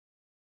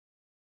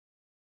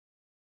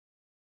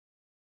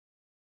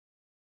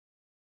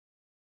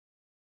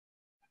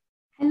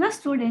Hello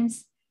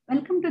students,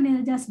 welcome to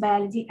NEERAJA'S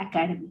Biology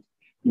Academy.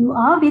 You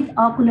are with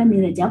Akula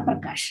Neeraja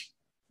Prakash.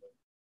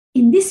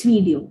 In this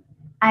video,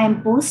 I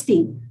am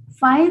posting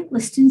 5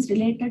 questions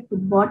related to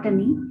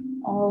botany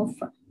of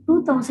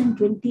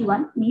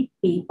 2021 NEET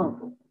paper.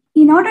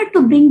 In order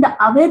to bring the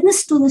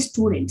awareness to the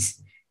students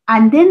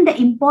and then the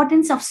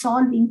importance of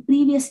solving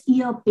previous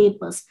year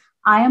papers,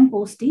 I am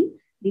posting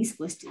these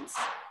questions,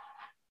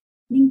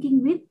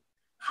 linking with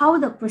how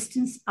the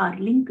questions are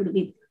linked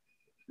with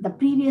the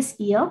previous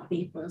year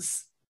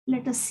papers.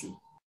 Let us see.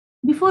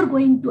 Before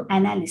going to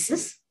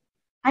analysis,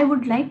 I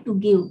would like to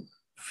give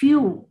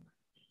few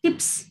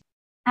tips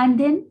and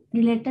then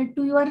related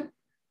to your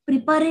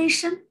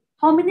preparation.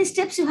 How many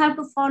steps you have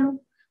to follow?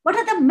 What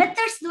are the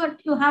methods that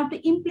you have to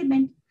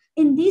implement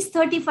in these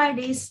 35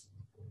 days?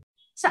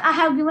 So I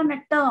have given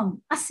a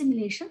term,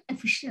 assimilation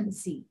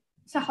efficiency.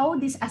 So how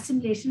this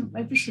assimilation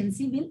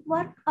efficiency will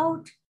work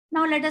out?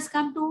 Now let us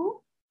come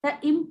to the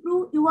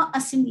improve your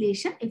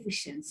assimilation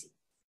efficiency.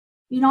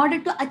 In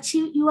order to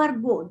achieve your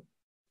goal,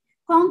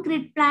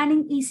 concrete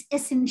planning is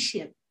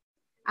essential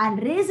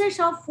and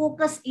razor-sharp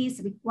focus is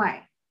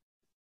required.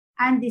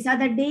 And these are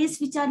the days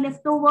which are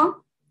left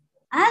over.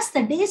 As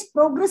the days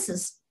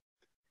progresses,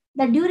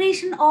 the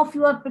duration of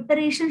your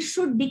preparation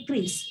should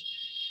decrease.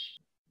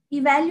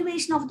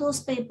 Evaluation of those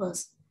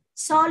papers,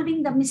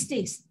 solving the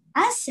mistakes,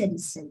 as a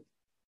result,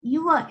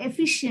 your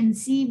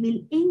efficiency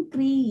will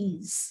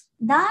increase.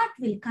 That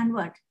will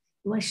convert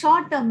your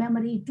short-term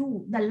memory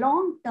to the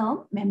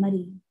long-term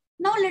memory.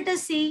 Now let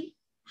us see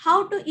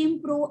how to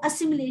improve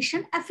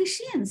assimilation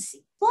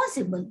efficiency.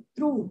 Possible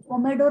through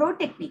Pomodoro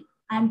technique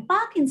and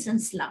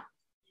Parkinson's law,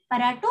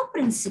 Pareto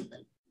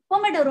principle.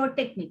 Pomodoro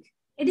technique.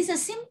 It is a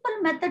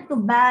simple method to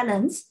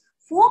balance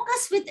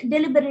focus with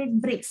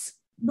deliberate breaks.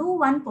 Do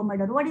one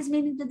Pomodoro. What is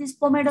meaning to this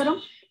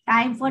Pomodoro?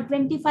 Time for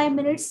 25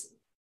 minutes.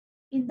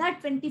 In that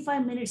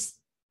 25 minutes,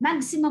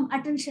 maximum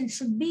attention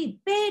should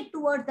be paid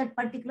towards that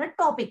particular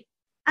topic.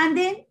 And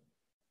then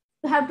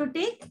you have to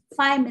take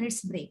 5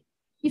 minutes break.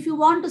 If you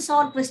want to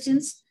solve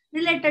questions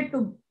related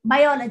to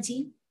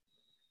biology,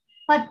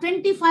 for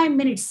 25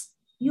 minutes,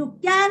 you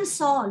can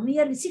solve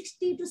nearly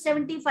 60 to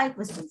 75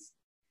 questions,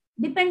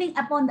 depending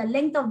upon the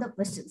length of the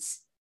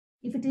questions.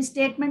 If it is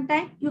statement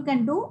time, you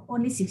can do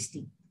only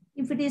 60.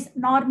 If it is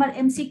normal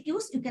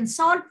MCQs, you can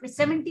solve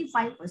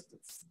 75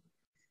 questions.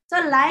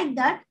 So like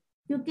that,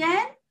 you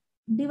can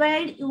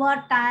divide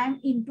your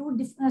time into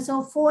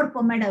 4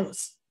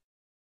 Pomodoros.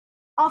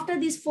 After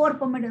these 4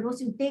 Pomodoros,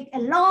 you take a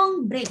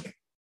long break.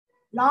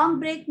 Long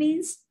break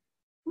means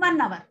 1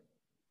 hour.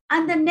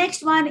 And the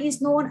next one is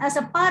known as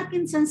a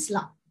Parkinson's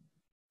law.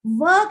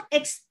 Work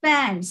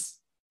expands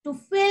to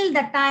fill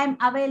the time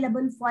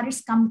available for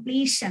its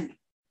completion.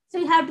 So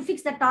you have to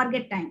fix the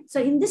target time.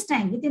 So in this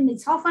time, within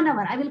this half an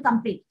hour, I will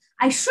complete.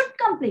 I should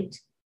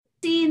complete.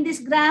 See in this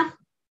graph.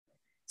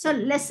 So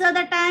lesser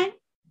the time,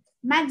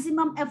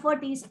 maximum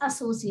effort is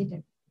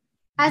associated.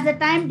 As the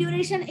time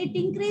duration, it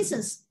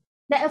increases.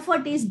 The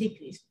effort is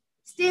decreased.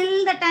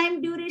 Still the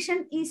time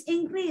duration is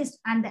increased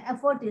and the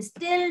effort is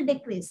still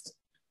decreased.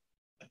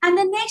 And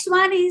the next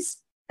one is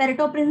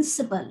Pareto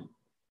principle.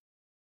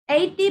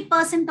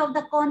 80% of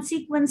the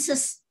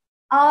consequences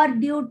are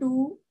due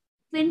to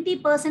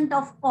 20%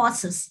 of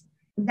causes.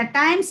 The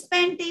time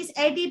spent is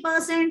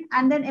 80%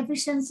 and then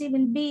efficiency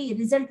will be,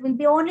 result will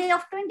be only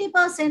of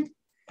 20%.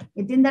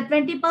 Within the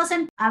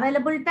 20%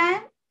 available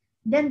time,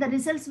 then the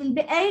results will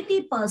be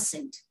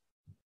 80%.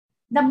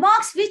 The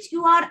marks which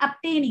you are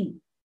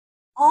obtaining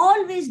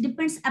always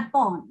depends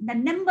upon the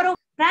number of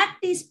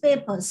practice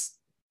papers.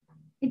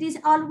 It is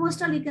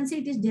almost all, you can say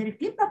it is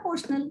directly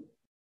proportional.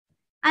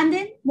 And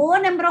then more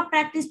number of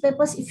practice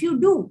papers, if you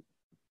do,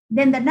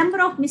 then the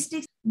number of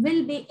mistakes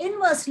will be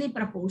inversely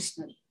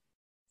proportional.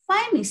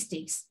 5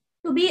 mistakes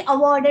to be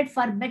awarded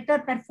for better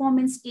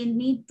performance in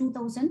NEET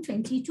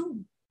 2022.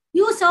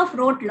 Use of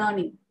rote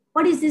learning.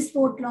 What is this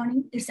rote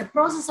learning? It's a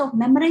process of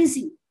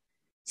memorizing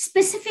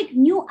specific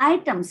new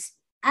items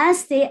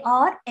as they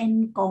are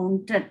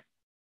encountered.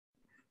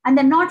 And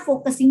then not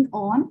focusing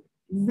on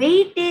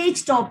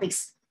weightage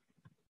topics.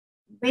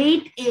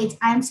 Weight, age.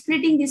 I am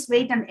splitting this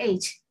weight and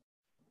age.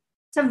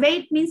 So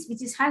weight means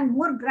which is having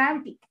more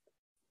gravity.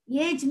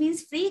 Age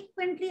means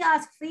frequently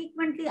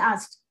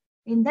asked.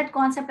 In that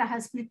concept, I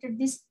have split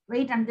this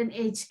weight and then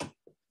age.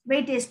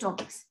 Weightage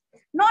topics.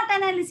 Not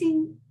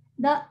analyzing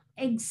the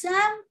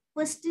exam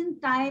question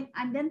type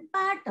and then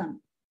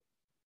pattern.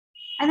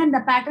 And then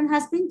the pattern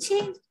has been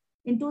changed.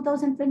 In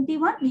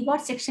 2021, we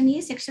got section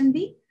A, section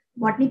B,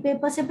 botany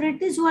paper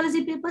separately,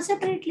 zoology paper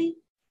separately.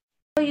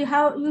 So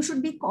you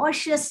should be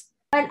cautious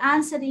while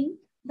answering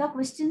the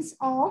questions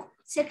of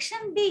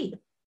section B.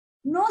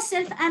 No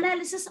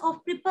self-analysis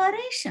of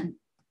preparation.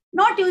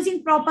 Not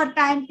using proper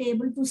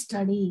timetable to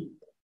study.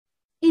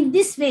 In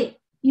this way,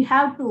 you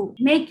have to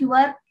make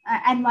your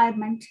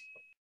environment.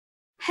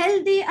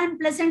 Healthy and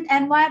pleasant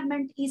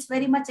environment is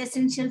very much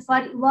essential for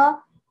your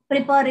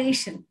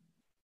preparation.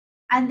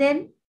 And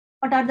then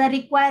what are the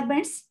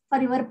requirements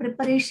for your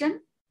preparation?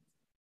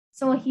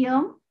 So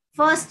here,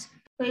 first,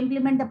 to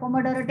implement the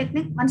Pomodoro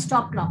technique, one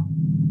stop clock.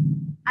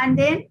 and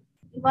then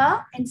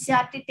your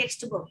NCERT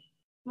textbook,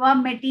 your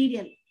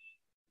material,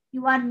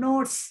 your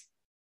notes,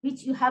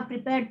 which you have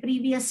prepared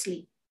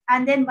previously,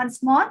 and then one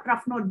small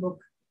rough notebook,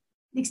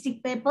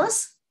 lipstick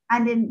papers,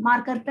 and then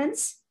marker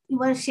pens,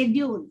 your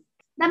schedule,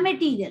 the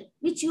material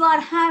which you are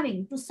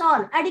having to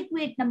solve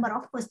adequate number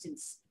of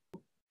questions.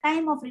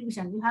 Time of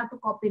revision, you have to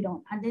copy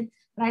down and then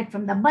write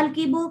from the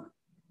bulky book.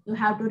 You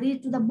have to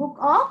read to the book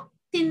of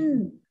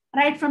thin.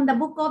 Write from the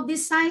book of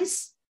this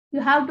size.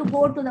 You have to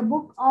go to the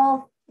book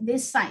of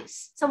this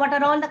size. So what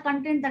are all the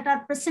content that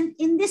are present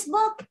in this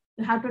book?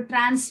 You have to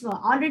transfer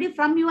already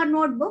from your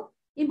notebook.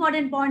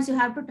 Important points you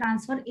have to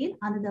transfer in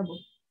another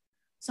book.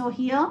 So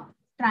here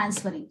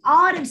transferring,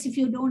 or else if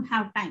you don't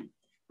have time,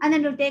 and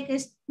then you take a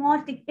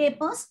small thick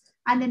papers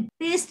and then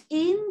paste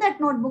in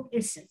that notebook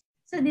itself.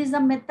 So this is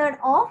the method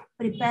of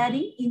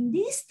preparing in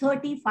these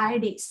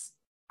 35 days.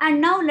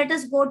 And now let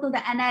us go to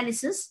the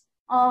analysis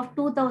of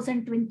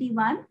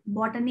 2021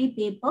 botany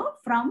paper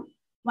from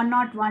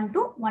 101 to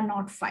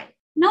 105.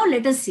 Now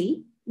let us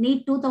see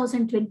NEET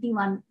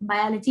 2021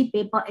 biology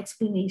paper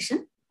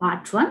explanation.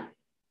 Part 1,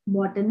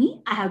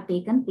 botany. I have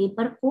taken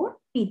paper code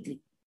P3.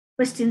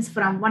 Questions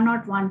from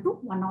 101 to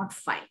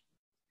 105.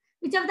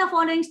 Which of the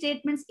following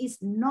statements is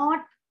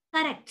not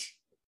correct?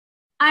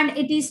 And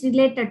it is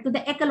related to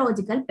the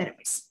ecological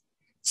pyramids.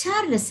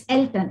 Charles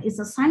Elton is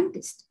a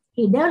scientist.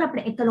 He developed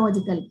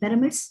ecological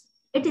pyramids.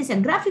 It is a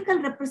graphical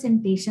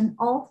representation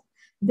of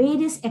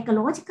various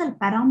ecological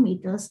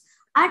parameters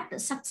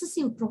at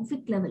successive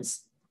trophic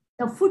levels.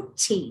 The food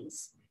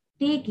chains,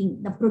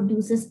 taking the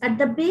producers at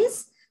the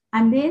base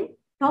and then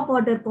top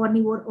order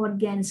carnivore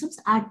organisms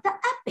at the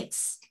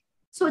apex.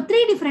 So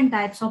 3 different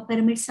types of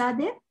pyramids are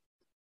there.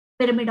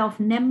 Pyramid of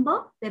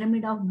number,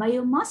 pyramid of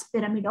biomass,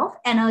 pyramid of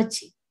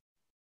energy.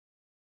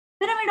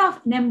 Pyramid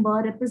of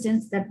number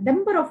represents the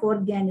number of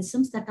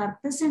organisms that are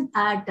present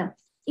at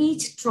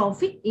each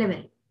trophic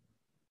level.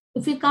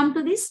 If we come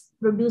to this,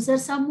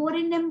 producers are more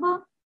in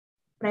number,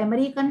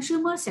 primary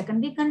consumer,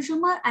 secondary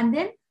consumer, and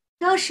then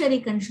tertiary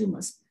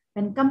consumers.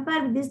 When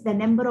compared with this, the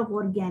number of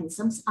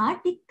organisms are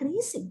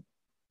decreasing.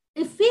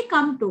 If we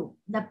come to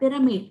the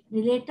pyramid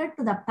related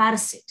to the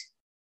parasite,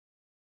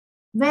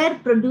 where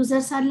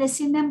producers are less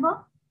in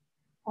number,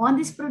 on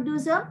this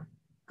producer,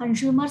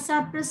 consumers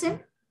are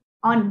present.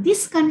 On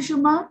this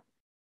consumer,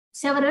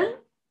 several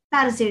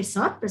parasites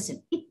are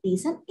present. It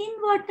is an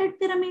inverted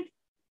pyramid.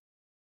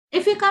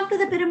 If we come to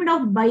the pyramid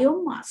of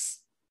biomass,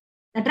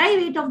 the dry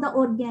weight of the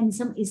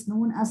organism is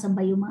known as a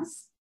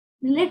biomass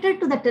related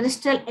to the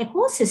terrestrial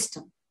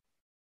ecosystem.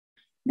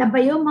 The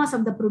biomass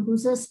of the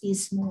producers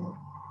is more.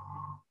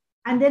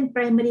 And then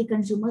primary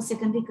consumers,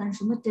 secondary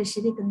consumers,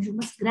 tertiary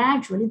consumers,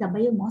 gradually the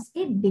biomass,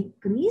 it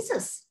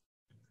decreases.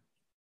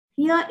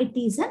 Here it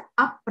is an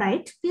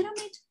upright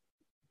pyramid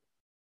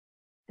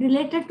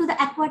related to the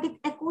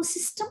aquatic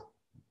ecosystem.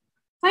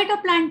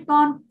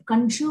 Phytoplankton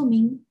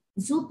consuming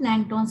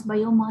zooplanktons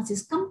biomass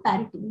is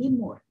comparatively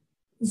more.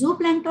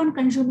 Zooplankton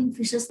consuming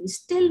fishes is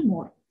still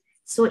more.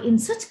 So in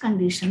such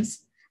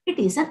conditions, it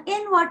is an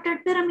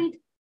inverted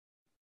pyramid.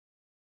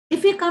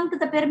 If we come to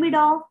the pyramid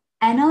of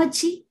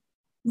energy,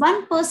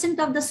 1%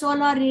 of the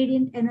solar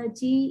radiant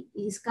energy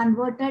is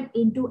converted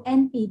into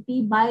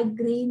NPP by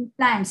green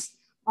plants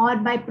or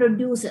by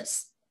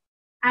producers.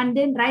 And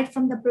then right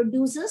from the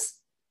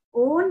producers,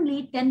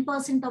 only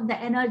 10% of the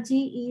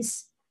energy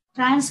is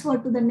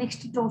transferred to the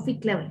next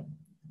trophic level.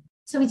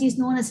 So which is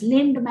known as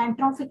Lindemann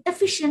trophic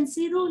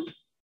efficiency rule.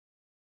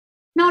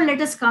 Now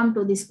let us come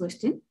to this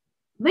question.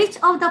 Which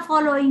of the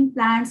following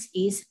plants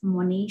is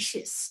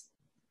monoecious?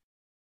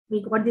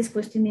 We got this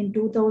question in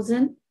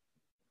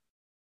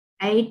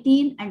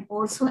 2018 and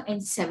also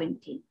in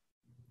 17.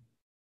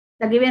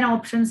 The given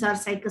options are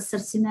Cycas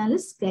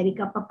sarcinalis,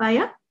 Carica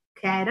papaya,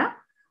 Cara,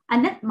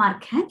 and then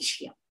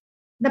Marchantia.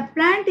 The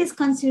plant is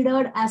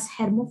considered as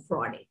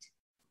hermaphrodite,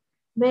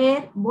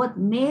 where both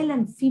male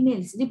and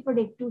female's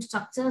reproductive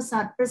structures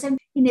are present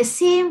in a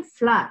same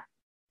flower.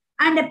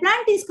 And a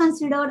plant is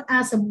considered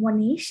as a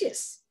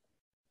monoecious.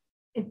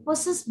 It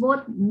possesses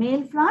both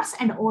male flowers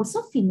and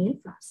also female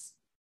flowers.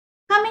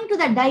 Coming to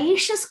the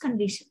dioecious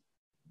condition,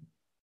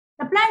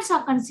 the plants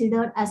are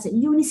considered as a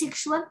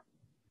unisexual,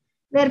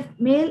 where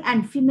male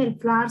and female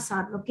flowers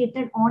are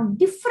located on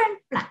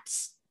different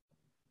plants.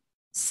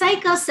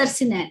 Cycas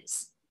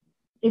sarcinalis,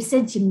 it's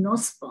a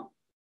gymnosperm,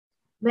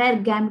 where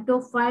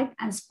gametophyte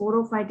and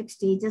sporophytic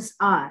stages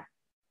are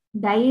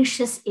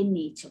dioecious in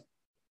nature.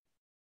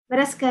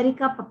 Whereas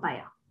Carica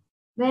papaya,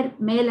 where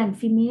male and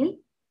female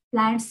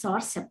plants are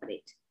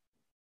separate.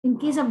 In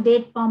case of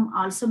date palm,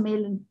 also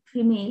male and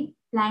female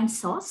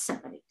plants are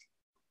separate.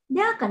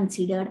 They are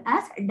considered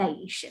as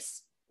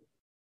dioecious.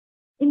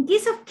 In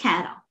case of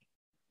Cara,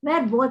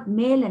 where both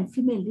male and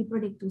female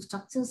reproductive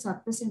structures are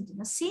present in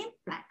the same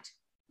plant.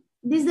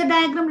 This is the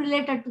diagram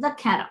related to the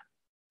Cara,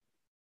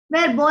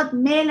 where both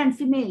male and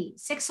female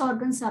sex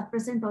organs are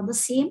present on the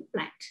same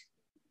plant.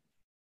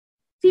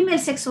 Female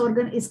sex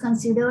organ is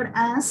considered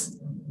as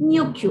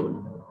nucule,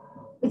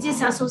 which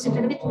is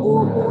associated with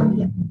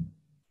oogonia.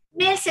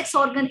 Male sex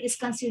organ is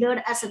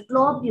considered as a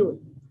globule,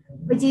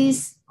 which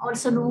is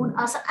also known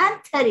as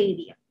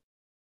antheridium.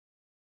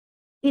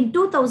 In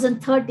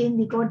 2013,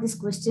 we got this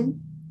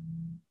question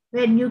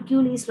where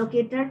nucleus is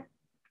located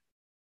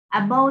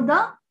above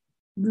the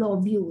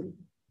globule.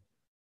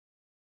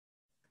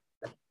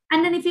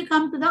 And then if you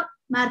come to the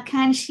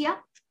Mercantia,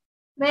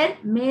 where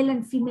male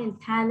and female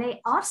thalli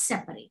are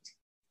separate.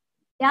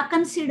 They are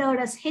considered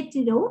as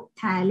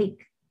heterothallic.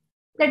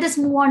 Let us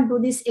move on to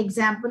these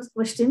example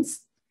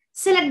questions.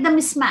 Select the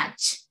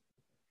mismatch.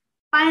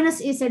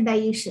 Pinus is a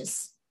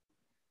dioecious.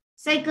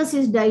 Cycas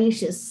is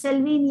dioecious.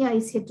 Salvinia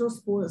is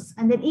heterosporous.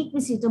 And then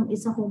Equisetum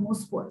is a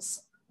homosporous.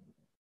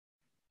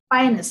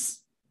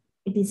 Pinus,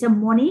 it is a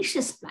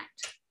monoecious plant.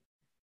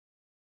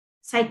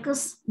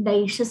 Cycas,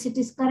 dioecious, it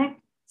is correct.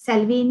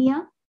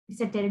 Salvinia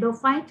is a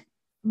pteridophyte,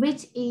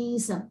 which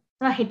is the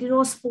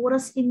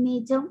heterosporous in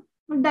nature.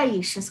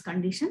 Dioecious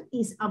condition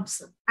is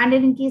observed. And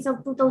in case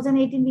of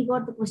 2018, we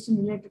got the question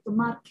related to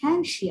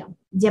Mercantia,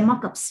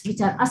 gemmacups, which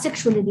are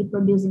asexually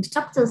reproducing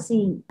structures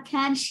seen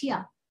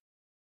Mercantia,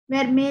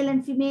 where male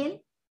and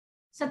female,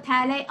 so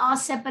thalli are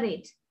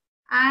separate,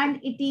 and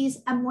it is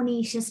a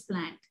monoecious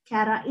plant.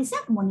 Cara is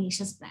a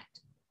monoecious plant.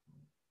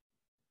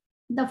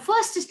 The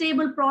first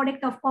stable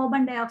product of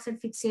carbon dioxide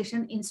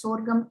fixation in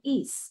sorghum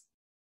is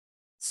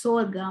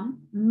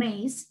sorghum,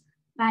 maize,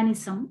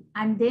 panisum,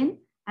 and then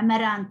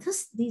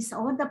amaranthus. These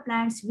are the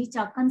plants which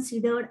are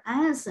considered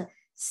as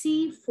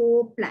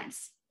C4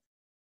 plants.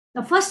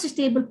 The first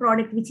stable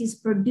product which is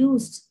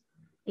produced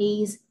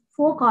is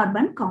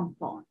 4-carbon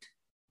compound.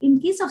 In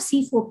case of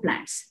C4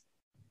 plants,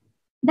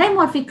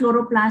 dimorphic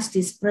chloroplast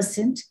is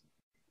present,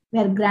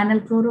 where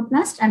granule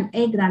chloroplast and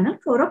agranule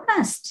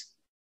chloroplast.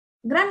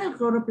 Granule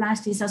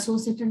chloroplast is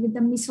associated with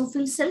the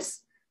mesophyll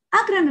cells.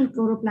 Agranule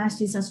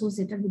chloroplast is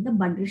associated with the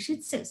bundle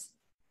sheath cells.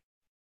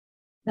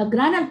 The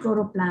granule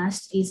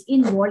chloroplast is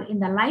involved in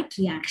the light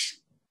reaction,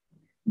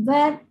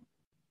 where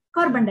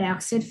carbon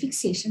dioxide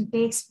fixation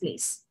takes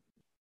place.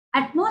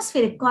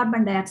 Atmospheric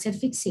carbon dioxide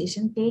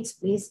fixation takes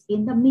place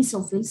in the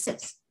mesophyll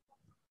cells,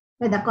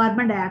 where the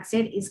carbon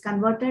dioxide is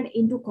converted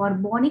into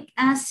carbonic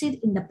acid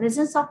in the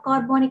presence of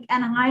carbonic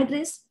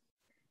anhydrase,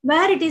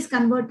 where it is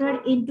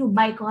converted into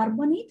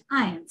bicarbonate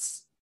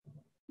ions.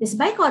 These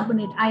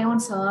bicarbonate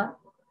ions are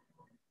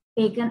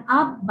taken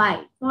up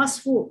by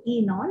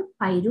phosphoenol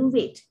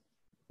pyruvate,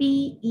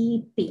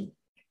 PEP.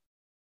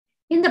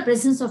 In the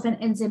presence of an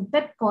enzyme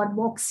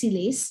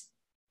pepcarboxylase,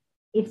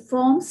 it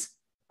forms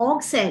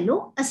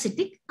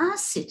oxaloacetic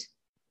acid.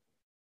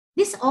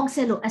 This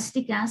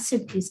oxaloacetic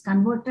acid is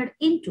converted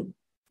into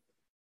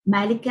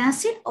malic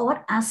acid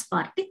or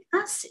aspartic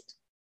acid.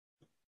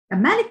 The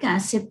malic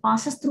acid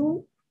passes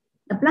through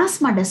the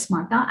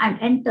plasmadesmata and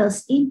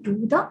enters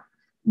into the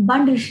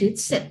bundle sheath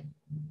cell,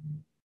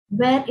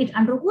 where it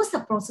undergoes the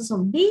process of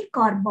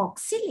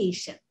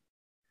decarboxylation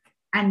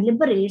and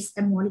liberates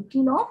a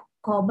molecule of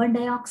carbon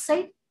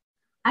dioxide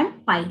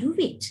and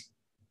pyruvate.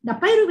 The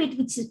pyruvate,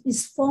 which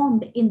is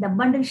formed in the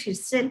bundle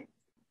sheath cell,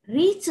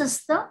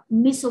 reaches the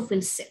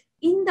mesophyll cell.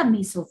 In the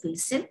mesophyll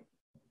cell,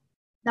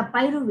 the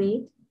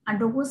pyruvate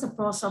undergoes a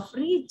process of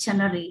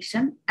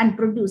regeneration and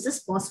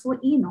produces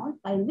phosphoenol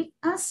pyruvic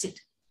acid.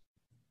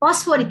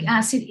 Phosphoric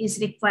acid is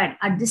required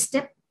at this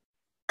step.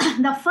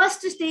 The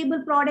first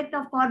stable product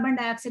of carbon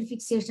dioxide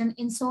fixation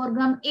in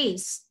sorghum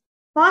is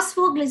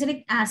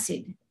phosphoglyceric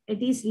acid.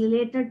 It is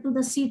related to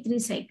the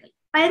C3 cycle.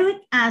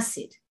 Pyruvic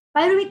acid.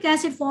 Pyruvic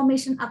acid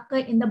formation occur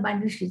in the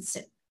bundle sheath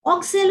cell.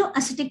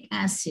 Oxaloacetic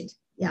acid.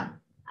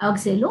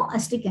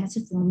 Oxaloacetic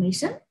acid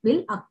formation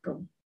will occur.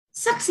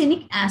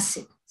 Succinic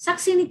acid.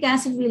 Succinic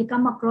acid will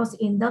come across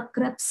in the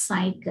Krebs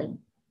cycle,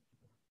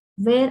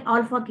 where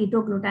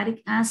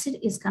alpha-ketoglutaric acid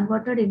is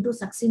converted into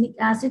succinic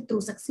acid through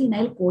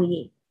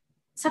succinyl-CoA.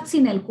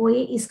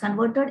 Succinyl-CoA is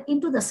converted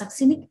into the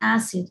succinic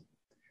acid,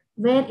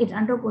 where it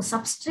undergoes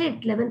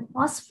substrate-level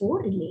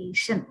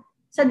phosphorylation.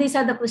 So these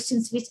are the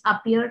questions which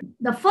appeared.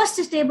 The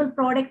first stable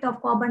product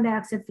of carbon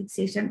dioxide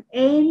fixation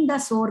in the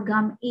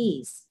sorghum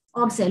is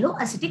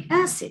oxaloacetic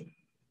acid.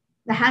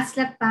 The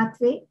Haslak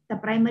pathway, the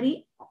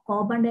primary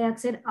carbon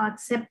dioxide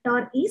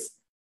acceptor is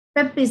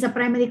PEP is the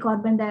primary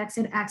carbon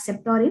dioxide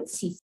acceptor in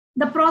C4.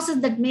 The process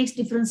that makes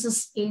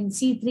differences in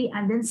C3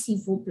 and then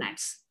C4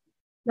 plants.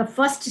 The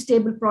first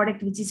stable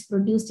product which is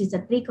produced is a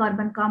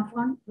 3-carbon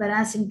compound,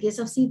 whereas in case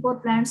of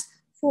C4 plants,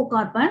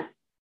 4-carbon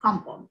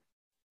compound.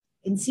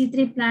 In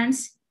C3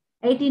 plants,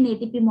 18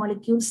 ATP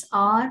molecules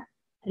are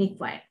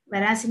required,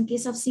 whereas in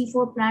case of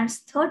C4 plants,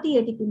 30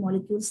 ATP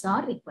molecules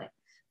are required.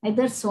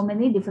 Either so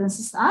many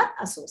differences are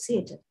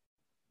associated.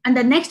 And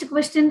the next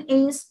question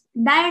is,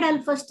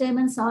 diad-alpha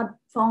stamens are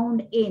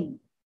found in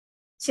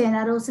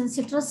Chaina-rose and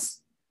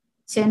citrus,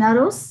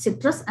 Chaina-rose,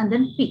 citrus, and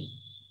then P.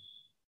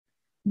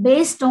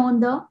 Based on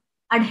the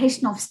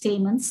adhesion of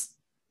stamens,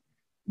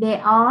 they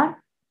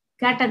are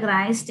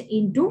categorized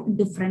into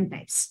different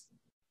types.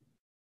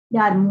 They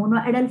are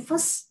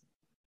monoadelphous,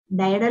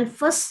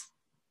 diadelphous,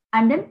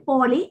 and then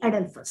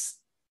polyadelphous.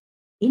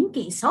 In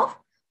case of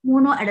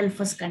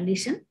monoadelphous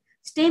condition,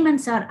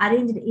 stamens are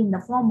arranged in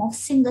the form of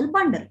single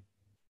bundle.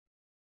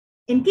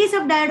 In case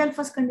of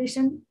diadelphous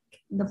condition,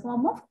 in the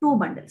form of 2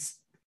 bundles.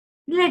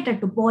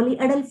 Related to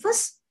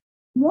polyadelphous,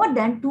 more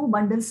than 2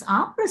 bundles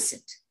are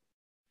present.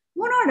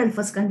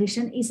 Monoadelphous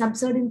condition is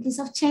observed in case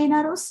of chain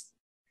arrows.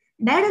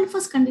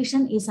 Diadelphous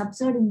condition is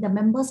observed in the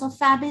members of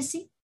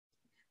Fabaceae.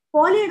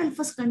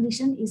 Polyadelphous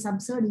condition is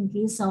observed in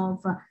case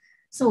of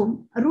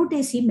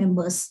Rutaceae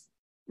members,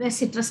 where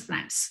citrus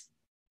plants.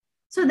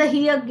 So the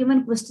here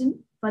given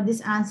question for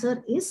this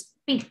answer is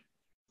P,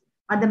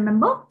 or the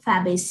member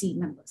Fabaceae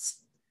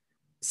members.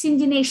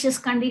 Syngenaceous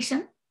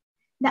condition,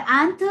 the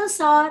anthers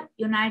are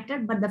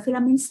united but the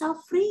filaments are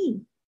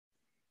free.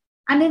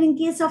 And then in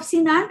case of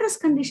synandrous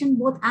condition,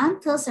 both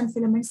anthers and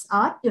filaments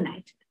are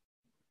united.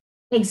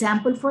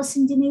 Example for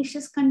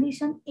syngenaceous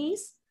condition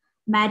is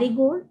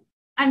marigold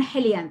and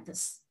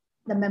helianthus.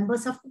 The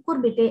members of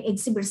cucurbitae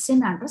exhibit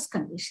synandrous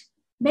condition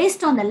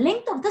based on the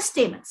length of the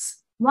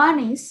stamens.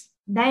 One is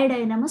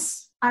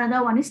didynamous,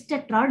 another one is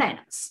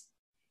tetradynamous.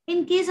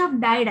 In case of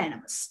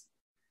didynamous,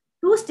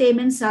 2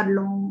 stamens are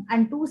long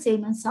and 2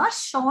 stamens are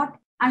short,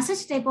 and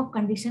such type of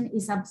condition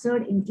is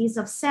observed in case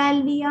of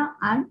salvia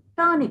and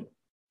turnip.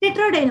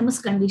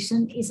 Tetradynamous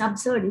condition is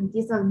observed in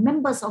case of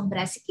members of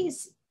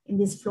Brassicaceae. In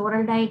this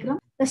floral diagram,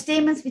 the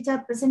stamens which are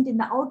present in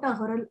the outer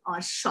whorl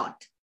are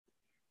short,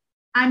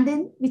 and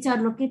then which are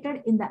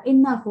located in the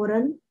inner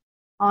whorl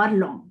are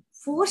long.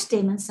 4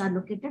 stamens are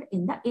located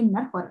in the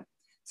inner whorl.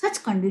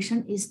 Such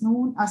condition is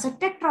known as a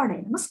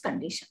tetradynamous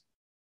condition.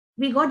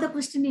 We got the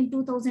question in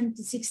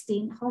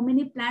 2016, how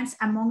many plants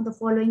among the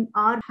following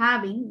are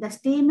having the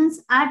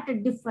stamens at a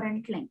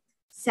different length?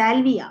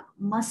 Salvia,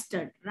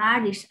 mustard,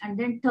 radish, and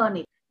then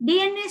turnip.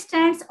 DNA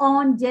stands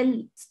on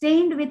gel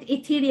stained with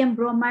ethidium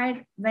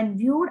bromide when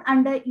viewed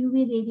under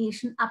UV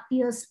radiation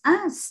appears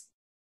as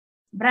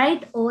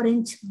bright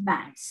orange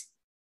bands.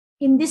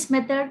 In this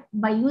method,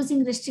 by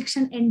using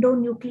restriction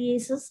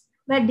endonucleases,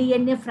 where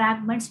DNA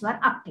fragments were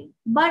obtained.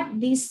 But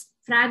these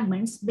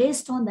fragments,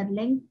 based on the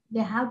length,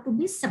 they have to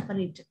be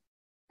separated.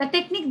 The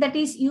technique that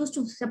is used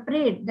to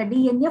separate the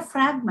DNA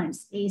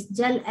fragments is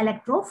gel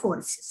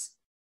electrophoresis.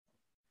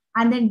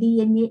 And then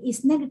DNA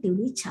is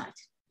negatively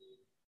charged.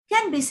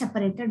 Can be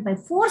separated by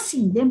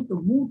forcing them to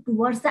move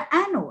towards the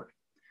anode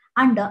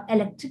under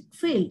electric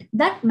field.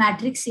 That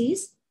matrix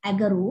is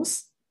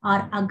agarose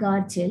or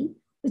agar gel,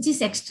 which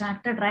is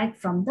extracted right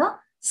from the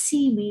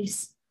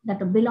seaweeds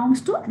that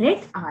belongs to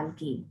red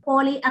algae.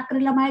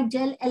 Polyacrylamide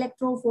gel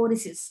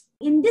electrophoresis.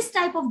 In this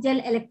type of gel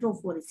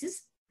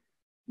electrophoresis,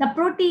 the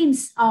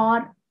proteins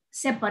are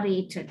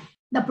separated.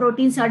 The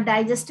proteins are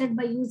digested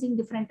by using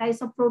different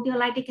types of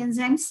proteolytic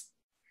enzymes.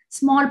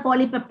 Small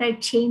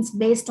polypeptide chains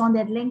based on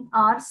their length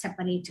are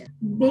separated.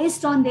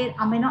 Based on their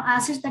amino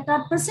acids that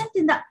are present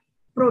in the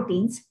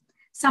proteins,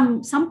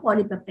 some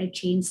polypeptide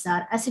chains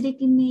are acidic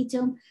in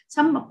nature,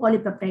 some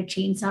polypeptide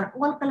chains are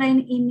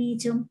alkaline in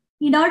nature.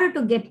 In order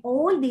to get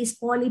all these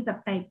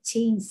polypeptide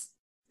chains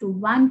to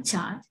one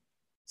charge,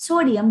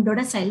 sodium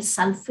dodecyl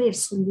sulfate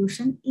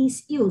solution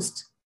is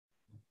used.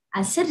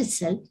 As a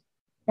result,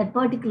 that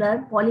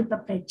particular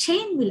polypeptide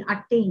chain will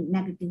attain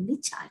negatively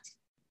charged.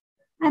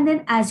 And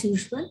then, as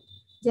usual,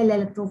 gel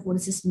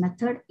electrophoresis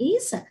method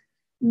is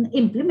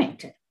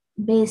implemented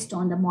based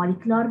on the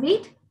molecular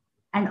weight,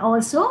 and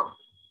also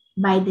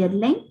by their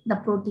length, the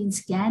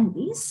proteins can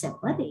be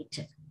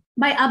separated.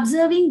 By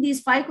observing these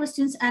 5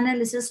 questions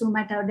analysis, you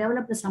might have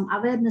developed some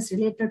awareness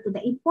related to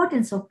the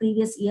importance of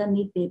previous year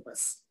NEET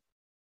papers.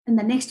 In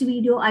the next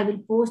video, I will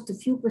post a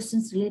few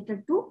questions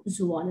related to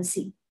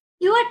zoology.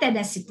 Your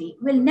tenacity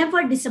will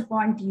never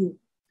disappoint you.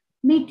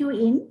 Meet you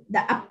in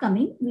the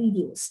upcoming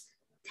videos.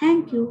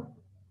 Thank you.